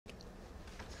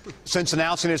Since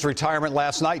announcing his retirement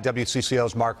last night,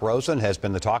 WCCO's Mark Rosen has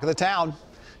been the talk of the town.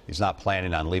 He's not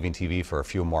planning on leaving TV for a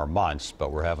few more months,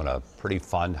 but we're having a pretty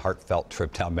fun, heartfelt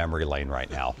trip down memory lane right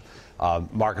now.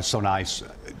 Mark, it's so nice.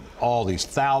 All these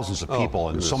thousands of people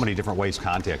in so many different ways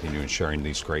contacting you and sharing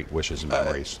these great wishes and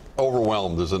memories.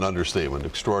 Overwhelmed is an understatement.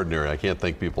 Extraordinary. I can't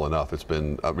thank people enough. It's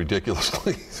been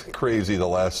ridiculously crazy the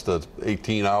last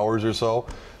 18 hours or so.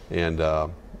 And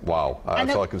wow,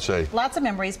 that's all I can say. Lots of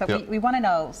memories, but we want to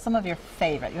know some of your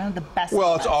favorite, one of the best.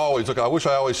 Well, it's always, look, I wish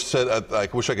I always said, I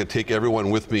wish I could take everyone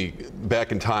with me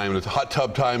back in time. It's a hot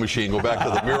tub time machine, go back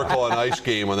to the Miracle on Ice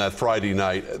game on that Friday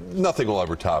night. Nothing will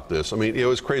ever top this. I mean, it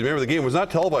was crazy. Remember, the game was not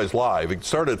televised live. It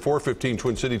started at 4:15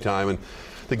 Twin City time, and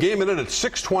the game ended at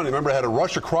 6:20. Remember, I had to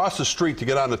rush across the street to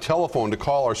get on the telephone to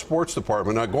call our sports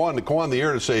department. I go on the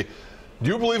air to say, do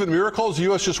you believe in miracles? The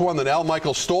U.S. just won. Then Al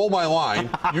Michaels stole my line,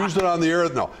 used it on the air.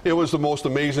 No, it was the most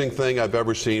amazing thing I've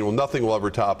ever seen. Well, nothing will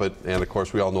ever top it. And, of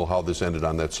course, we all know how this ended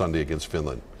on that Sunday against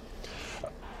Finland.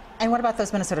 And what about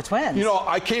those Minnesota Twins? You know,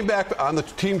 I came back on the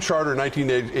team charter in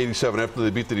 1987 after they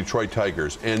beat the Detroit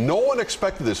Tigers. And no one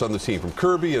expected this on the team, from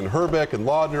Kirby and Herbeck and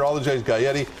Laudner, all the guys,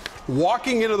 Gaetti.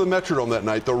 Walking into the Metrodome that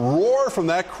night, the roar from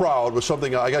that crowd was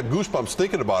something I got goosebumps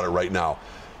thinking about it right now.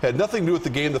 Had nothing to do with the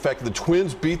game. The fact that the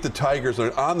Twins beat the Tigers,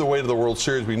 they're on the way to the World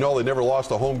Series. We know they never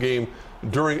lost a home game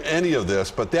during any of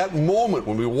this. But that moment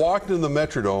when we walked into the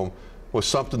Metrodome was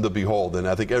something to behold. And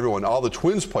I think everyone, all the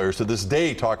Twins players to this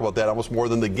day talk about that almost more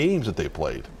than the games that they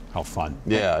played. How fun.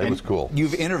 Yeah, it was cool.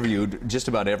 You've interviewed just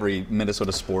about every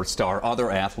Minnesota sports star, other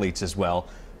athletes as well.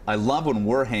 I love when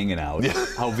we're hanging out,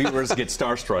 how viewers get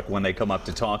starstruck when they come up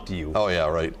to talk to you. Oh, yeah,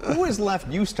 right. Who has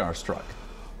left you starstruck?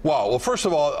 Wow. Well, first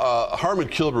of all, Harmon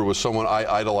Killebrew was someone I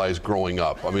idolized growing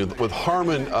up. I mean, with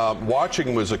Harmon, watching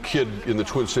him as a kid in the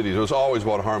Twin Cities, it was always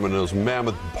about Harmon and those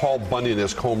mammoth Paul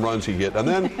Bunyan-esque home runs he hit. And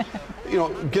then, you know,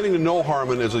 getting to know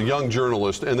Harmon as a young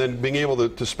journalist and then being able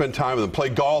to spend time with him, play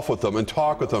golf with him and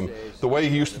talk with him, the way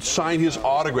he used to sign his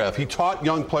autograph. He taught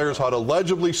young players how to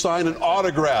legibly sign an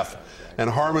autograph.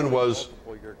 And Harmon was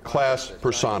class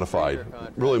personified.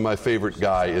 Really my favorite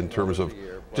guy in terms of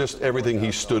just everything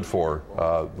he stood for,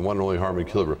 the one and only Harmon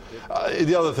Killebrew.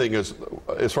 The other thing is,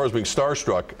 as far as being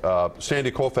starstruck,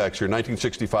 Sandy Koufax here in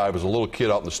 1965 was a little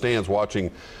kid out in the stands watching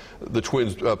the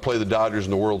Twins play the Dodgers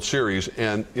in the World Series.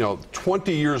 And, you know,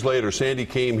 20 years later, Sandy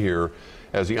came here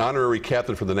as the honorary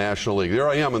captain for the National League. There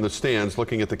I am in the stands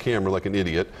looking at the camera like an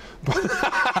idiot.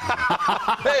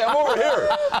 Hey, I'm over here.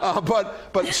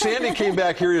 But Sandy came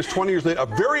back here. He was 20 years later. A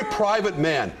very private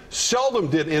man. Seldom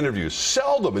did interviews.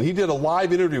 Seldom. And he did a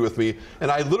live interview with me, and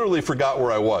I literally forgot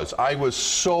where I was. I was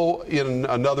so in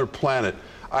another planet.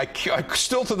 I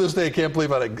still to this day can't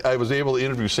believe I was able to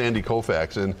interview Sandy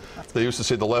Koufax, and they used to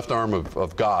say the left arm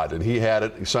of God, and he had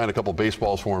it. He signed a couple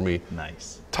baseballs for me.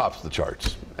 Nice. Tops the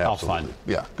charts. Absolutely. How fun.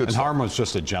 Yeah, good And stuff. Harmon was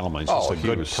just a gentleman. He's just a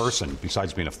good person,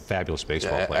 besides being a fabulous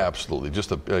baseball player. Absolutely.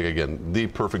 Just, again, the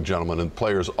perfect gentleman, and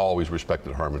players always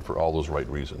respected Harmon for all those right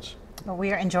reasons. Well,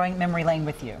 we are enjoying memory lane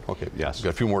with you. Okay, yes. We've got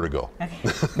a few more to go. Okay.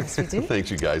 Yes, we do.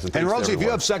 Thanks, you guys. And Rosie, if you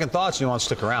have second thoughts and you want to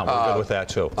stick around, we're good with that,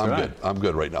 too. I'm good. I'm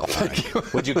good right now. Thank you.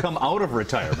 Would you come out of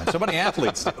retirement? So many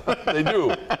athletes do. They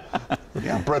do.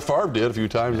 Yeah, Brett Favre did a few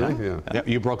times. Yeah.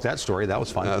 You broke that story. That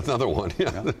was fun. Another one. Yeah,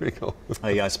 there you go.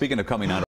 Hey, speaking of coming out